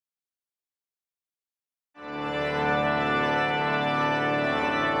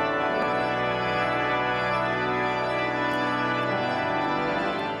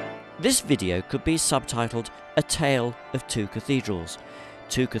This video could be subtitled A Tale of Two Cathedrals.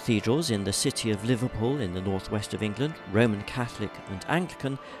 Two cathedrals in the city of Liverpool in the northwest of England, Roman Catholic and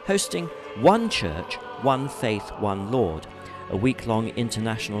Anglican, hosting one church, one faith, one Lord, a week-long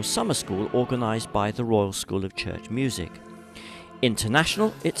international summer school organised by the Royal School of Church Music.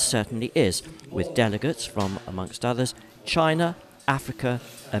 International it certainly is, with delegates from, amongst others, China, Africa,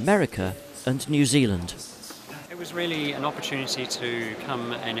 America and New Zealand. It was really an opportunity to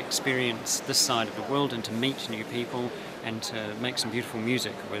come and experience this side of the world and to meet new people and to make some beautiful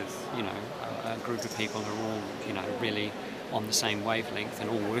music with, a group of people who are all, really on the same wavelength and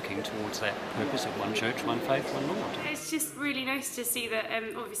all working towards that purpose of one church, one faith, one Lord. It's just really nice to see that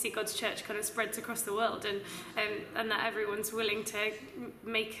obviously God's church kind of spreads across the world and that everyone's willing to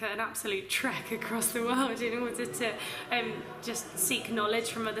make an absolute trek across the world in order to just seek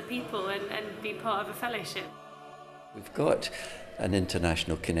knowledge from other people and be part of a fellowship. We've got an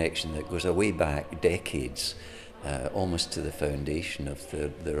international connection that goes way back decades, almost to the foundation of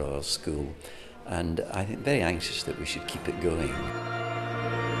the Royal School. And I think very anxious that we should keep it going.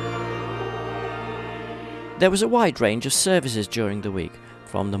 There was a wide range of services during the week,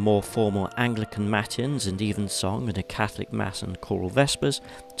 from the more formal Anglican matins and evensong and a Catholic Mass and choral vespers,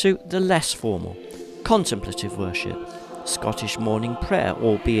 to the less formal, contemplative worship, Scottish morning prayer,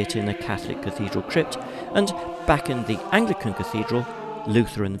 albeit in a Catholic cathedral crypt, and back in the Anglican cathedral,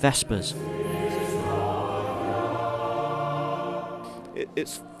 Lutheran vespers.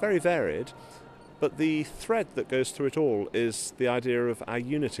 It's very varied. But the thread that goes through it all is the idea of our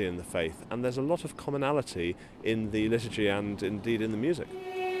unity in the faith, and there's a lot of commonality in the liturgy and indeed in the music.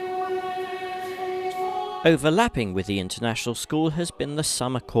 Overlapping with the international school has been the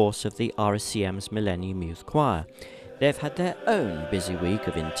summer course of the RSCM's Millennium Youth Choir. They've had their own busy week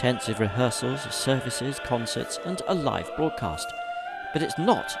of intensive rehearsals, services, concerts and a live broadcast. But it's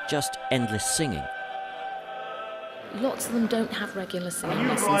not just endless singing. Lots of them don't have regular singing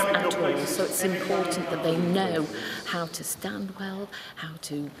lessons at all, so it's important that they know how to stand well, how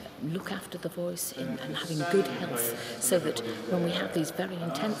to look after the voice and having good health, so that when we have these very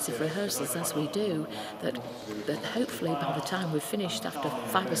intensive rehearsals, as we do, that hopefully by the time we've finished after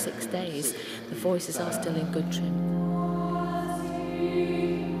 5 or 6 days, the voices are still in good trim.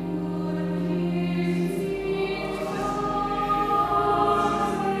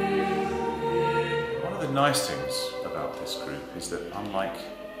 One of the nice things about this group is that unlike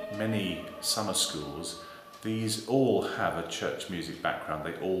many summer schools, these all have a church music background.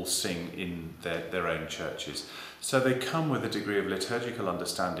 They all sing in their own churches. So they come with a degree of liturgical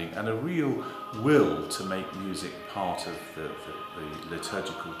understanding and a real will to make music part of the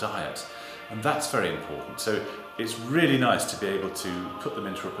liturgical diet. And that's very important. So it's really nice to be able to put them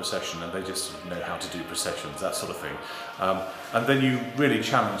into a procession and they just sort of know how to do processions, that sort of thing. And then you really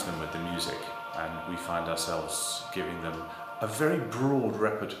challenge them with the music. And we find ourselves giving them a very broad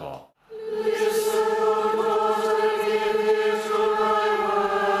repertoire.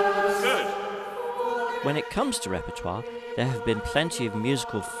 Good. When it comes to repertoire, there have been plenty of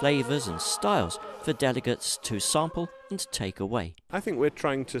musical flavours and styles for delegates to sample and take away. I think we're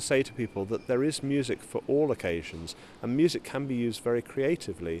trying to say to people that there is music for all occasions, and music can be used very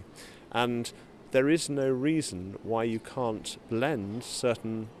creatively. And there is no reason why you can't blend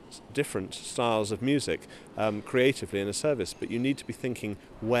certain different styles of music creatively in a service, but you need to be thinking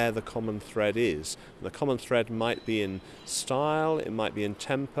where the common thread is. And the common thread might be in style, it might be in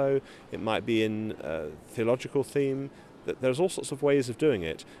tempo, it might be in theological theme. There's all sorts of ways of doing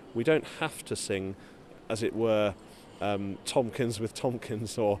it. We don't have to sing, as it were, Tomkins with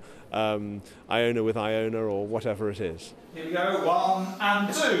Tomkins or Iona with Iona or whatever it is. Here we go, 1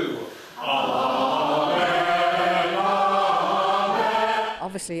 and 2.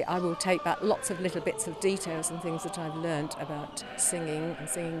 Obviously, I will take back lots of little bits of details and things that I've learnt about singing and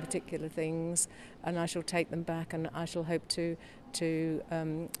singing particular things, and I shall take them back and I shall hope to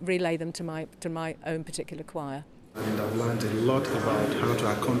relay them to my own particular choir. And I've learned a lot about how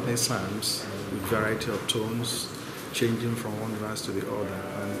to accompany psalms with variety of tones, changing from one verse to the other.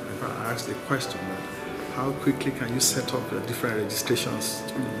 And if I ask the question that how quickly can you set up different registrations,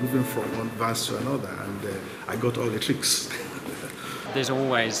 moving from one verse to another, and I got all the tricks. There's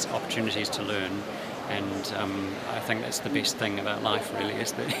always opportunities to learn, and I think that's the best thing about life really,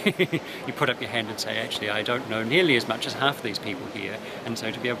 is that you put up your hand and say, actually I don't know nearly as much as half these people here, and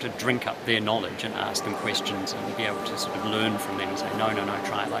so to be able to drink up their knowledge and ask them questions and be able to sort of learn from them and say, no,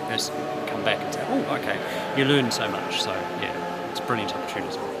 try it like this, come back and say, oh, okay, you learn so much. So yeah, it's a brilliant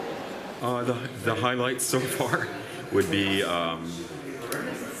opportunity. The highlights so far would be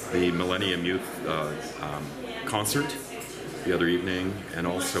the Millennium Youth concert. the other evening, and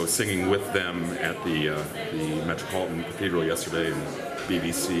also singing with them at the Metropolitan Cathedral yesterday. And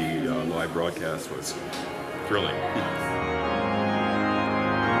BBC live broadcast was thrilling.